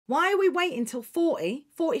Why are we waiting till 40,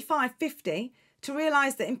 45, 50 to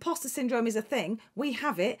realise that imposter syndrome is a thing? We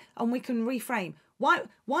have it and we can reframe. Why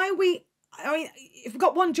are we... I mean, if we've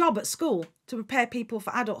got one job at school to prepare people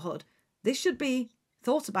for adulthood, this should be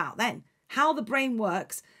thought about then. How the brain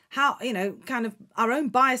works, how, you know, kind of our own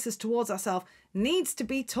biases towards ourselves needs to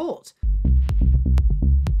be taught.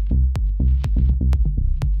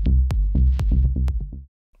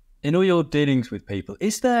 In all your dealings with people,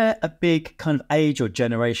 is there a big kind of age or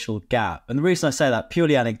generational gap? And the reason I say that,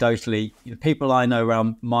 purely anecdotally, people I know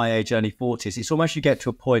around my age, early 40s, it's almost you get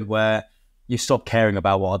to a point where you stop caring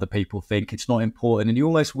about what other people think. It's not important. And you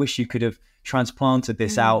almost wish you could have transplanted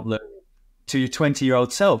this outlook to your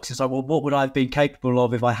 20-year-old self. Because it's like, well, what would I have been capable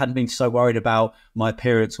of if I hadn't been so worried about my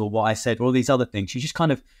appearance or what I said or all these other things? You just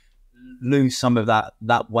kind of lose some of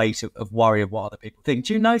that weight of worry of what other people think.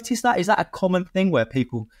 Do you notice that? Is that a common thing where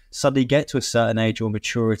people suddenly get to a certain age or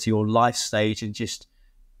maturity or life stage and just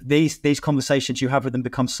these conversations you have with them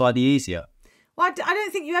become slightly easier? Well, I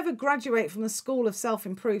don't think you ever graduate from the school of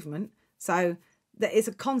self-improvement. So that is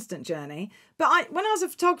a constant journey. But when I was a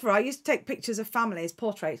photographer, I used to take pictures of families,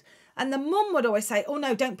 portraits. And the mum would always say, oh,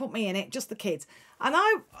 no, don't put me in it, just the kids. And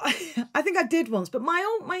I think I did once. But my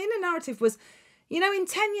inner narrative was, you know, in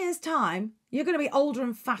 10 years' time, you're going to be older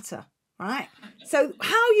and fatter, right? So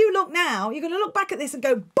how you look now, you're going to look back at this and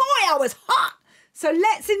go, boy, I was hot. So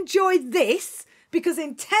let's enjoy this, because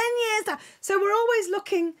in 10 years' time... So we're always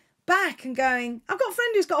looking back and going, I've got a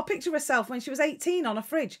friend who's got a picture of herself when she was 18 on a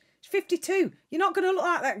fridge. She's 52. You're not going to look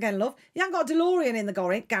like that again, love. You haven't got a DeLorean in the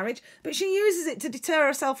garage, but she uses it to deter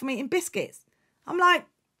herself from eating biscuits. I'm like...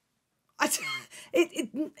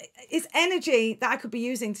 it's energy that I could be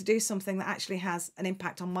using to do something that actually has an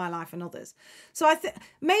impact on my life and others. So I think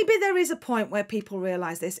maybe there is a point where people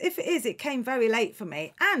realise this. If it is, it came very late for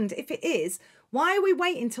me. And if it is, why are we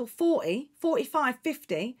waiting till 40, 45,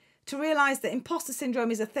 50 to realise that imposter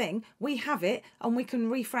syndrome is a thing? We have it and we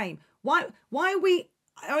can reframe. Why are we...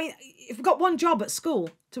 I mean, if we've got one job at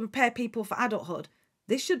school to prepare people for adulthood,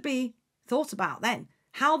 this should be thought about then.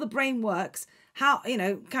 How the brain works, how, you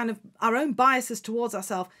know, kind of our own biases towards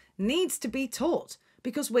ourselves needs to be taught,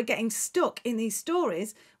 because we're getting stuck in these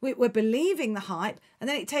stories. We're believing the hype, and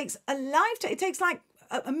then it takes a lifetime. It takes like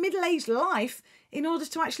a middle-aged life in order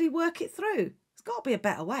to actually work it through. There's got to be a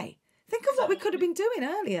better way. Think of what we could have been doing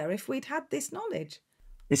earlier if we'd had this knowledge.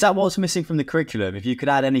 Is that what's missing from the curriculum? If you could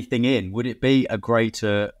add anything in, would it be a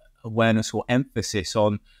greater awareness or emphasis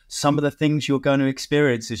on some of the things you're going to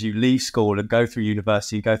experience as you leave school and go through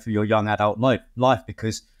university, go through your young adult life?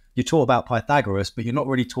 Because you're taught about Pythagoras, but you're not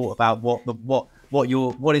really taught about what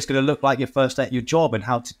it's going to look like your first day at your job and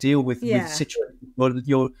how to deal with situations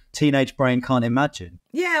your teenage brain can't imagine.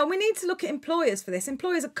 Yeah, and we need to look at employers for this.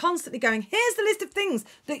 Employers are constantly going, here's the list of things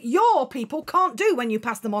that your people can't do when you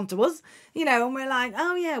pass them on to us, you know, and we're like,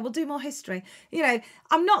 oh yeah, we'll do more history. You know,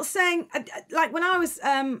 I'm not saying, like when I was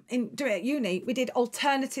doing it at uni, we did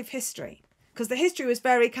alternative history, because the history was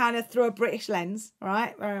very kind of through a British lens,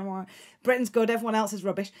 right? Britain's good, everyone else is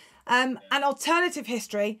rubbish. And alternative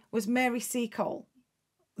history was Mary Seacole.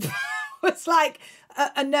 It's like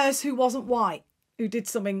a nurse who wasn't white, who did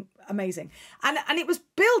something amazing. And it was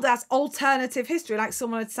billed as alternative history, like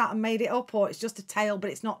someone had sat and made it up, or it's just a tale,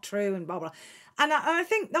 but it's not true, and blah, blah. And I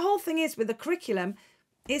think the whole thing is with the curriculum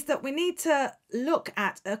is that we need to look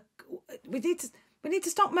at, we need to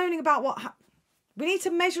stop moaning about we need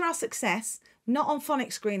to measure our success, not on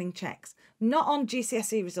phonics screening checks, not on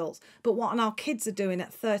GCSE results, but what our kids are doing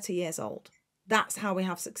at 30 years old. That's how we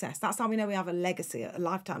have success. That's how we know we have a legacy, a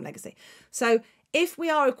lifetime legacy. So if we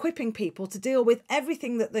are equipping people to deal with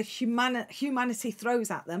everything that the humanity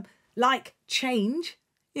throws at them, like change,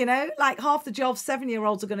 you know, like half the jobs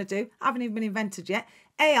 7-year-olds are going to do, haven't even been invented yet.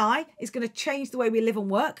 AI is going to change the way we live and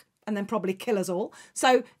work and then probably kill us all.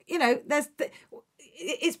 So, you know,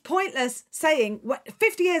 it's pointless saying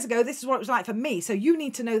 50 years ago, this is what it was like for me, so you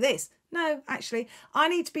need to know this. No, actually, I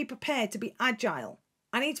need to be prepared to be agile.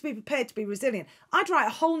 I need to be prepared to be resilient. I'd write a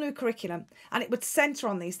whole new curriculum and it would centre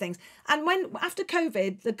on these things. And after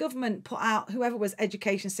COVID, the government put out, whoever was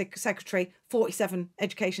education secretary, 47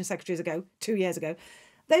 education secretaries ago, 2 years ago,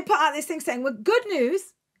 they put out this thing saying, well, good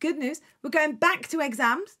news, we're going back to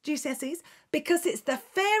exams, GCSEs, because it's the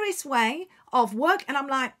fairest way of work. And I'm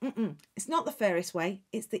like, it's not the fairest way.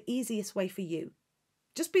 It's the easiest way for you.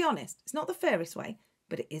 Just be honest. It's not the fairest way,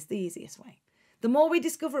 but it is the easiest way. The more we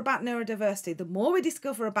discover about neurodiversity, the more we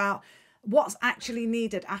discover about what's actually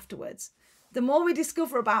needed afterwards, the more we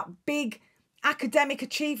discover about big academic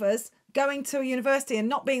achievers going to a university and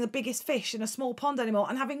not being the biggest fish in a small pond anymore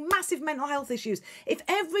and having massive mental health issues. If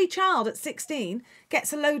every child at 16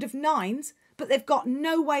 gets a load of 9s, but they've got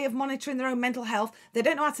no way of monitoring their own mental health. They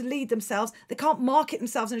don't know how to lead themselves. They can't market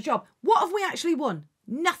themselves in a job. What have we actually won?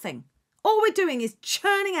 Nothing. All we're doing is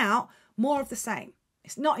churning out more of the same.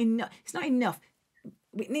 It's not enough. It's not enough.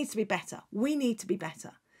 It needs to be better. We need to be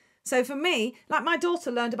better. So for me, like my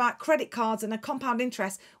daughter learned about credit cards and a compound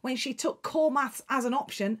interest when she took core maths as an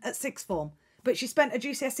option at sixth form, but she spent her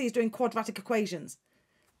GCSEs doing quadratic equations.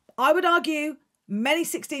 I would argue many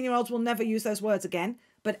 16-year-olds will never use those words again,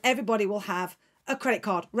 but everybody will have a credit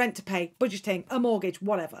card, rent to pay, budgeting, a mortgage,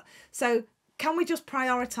 whatever. So can we just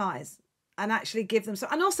prioritise and actually give them...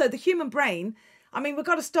 And also the human brain, I mean, we've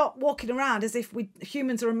got to stop walking around as if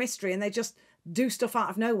humans are a mystery and they just do stuff out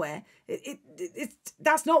of nowhere.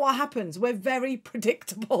 That's not what happens. We're very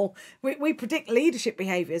predictable. We predict leadership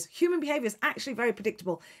behaviours. Human behaviour is actually very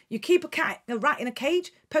predictable. You keep a rat in a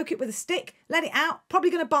cage, poke it with a stick, let it out,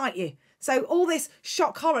 probably going to bite you. So all this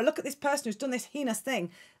shock horror, look at this person who's done this heinous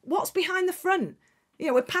thing. What's behind the front? You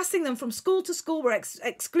know, we're passing them from school to school. We're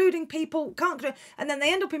excluding people, and then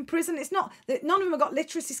they end up in prison. It's not that none of them have got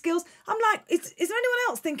literacy skills. I'm like, is there anyone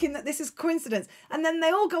else thinking that this is coincidence? And then they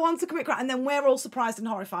all go on to commit crime, and then we're all surprised and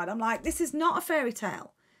horrified. I'm like, this is not a fairy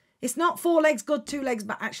tale. It's not 4 legs good, 2 legs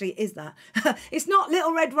bad. Actually, it is that. It's not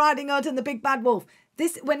Little Red Riding Hood and the Big Bad Wolf.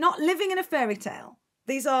 We're not living in a fairy tale.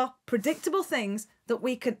 These are predictable things that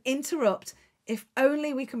we can interrupt if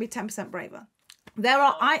only we can be 10% braver.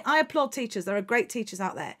 I applaud teachers. There are great teachers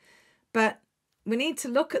out there. But we need to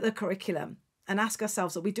look at the curriculum and ask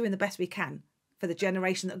ourselves, are we doing the best we can for the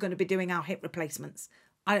generation that are going to be doing our hip replacements?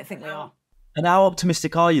 I don't think we are. And how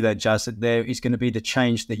optimistic are you then, Jaz, that there is going to be the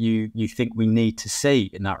change that you think we need to see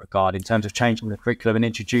in that regard in terms of changing the curriculum and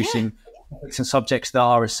introducing some subjects that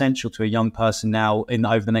are essential to a young person now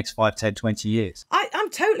over the next 5, 10, 20 years? I'm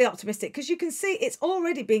totally optimistic because you can see it's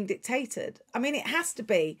already being dictated. I mean, it has to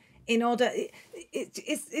be. In order,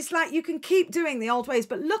 it's like you can keep doing the old ways,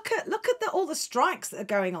 but look at all the strikes that are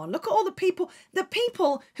going on. Look at all the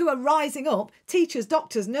people who are rising up, teachers,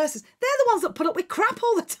 doctors, nurses. They're the ones that put up with crap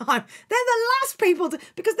all the time. They're the last people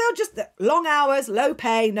because they'll just long hours, low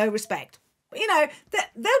pay, no respect. You know,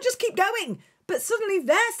 they'll just keep going. But suddenly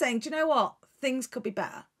they're saying, do you know what? Things could be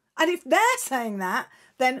better. And if they're saying that,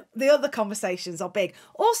 then the other conversations are big.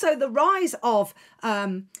 Also, the rise of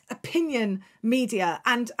opinion media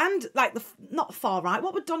and like not the far right.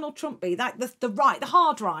 What would Donald Trump be? Like the right, the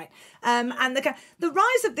hard right, and the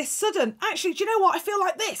rise of this sudden. Actually, do you know what? I feel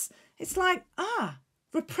like this. It's like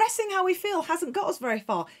repressing how we feel hasn't got us very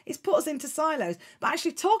far. It's put us into silos. But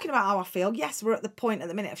actually talking about how I feel, yes, we're at the point at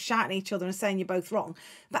the minute of shouting at each other and saying you're both wrong.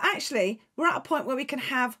 But actually, we're at a point where we can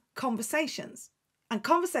have conversations. And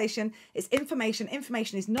conversation is information.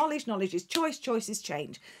 Information is knowledge. Knowledge is choice. Choice is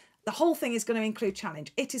change. The whole thing is going to include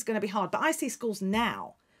challenge. It is going to be hard. But I see schools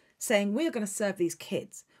now saying we're going to serve these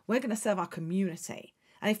kids. We're going to serve our community.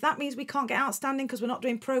 And if that means we can't get outstanding because we're not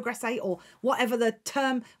doing Progress 8 or whatever the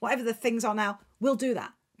things are now, we'll do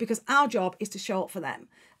that. Because our job is to show up for them.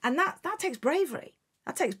 And that takes bravery.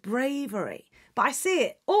 That takes bravery. But I see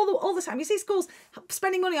it all the time. You see schools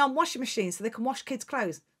spending money on washing machines so they can wash kids'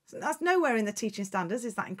 clothes. That's nowhere in the teaching standards,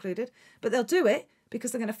 is that included? But they'll do it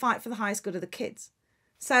because they're going to fight for the highest good of the kids.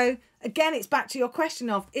 So again, it's back to your question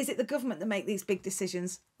of, is it the government that make these big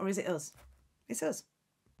decisions or is it us? It's us.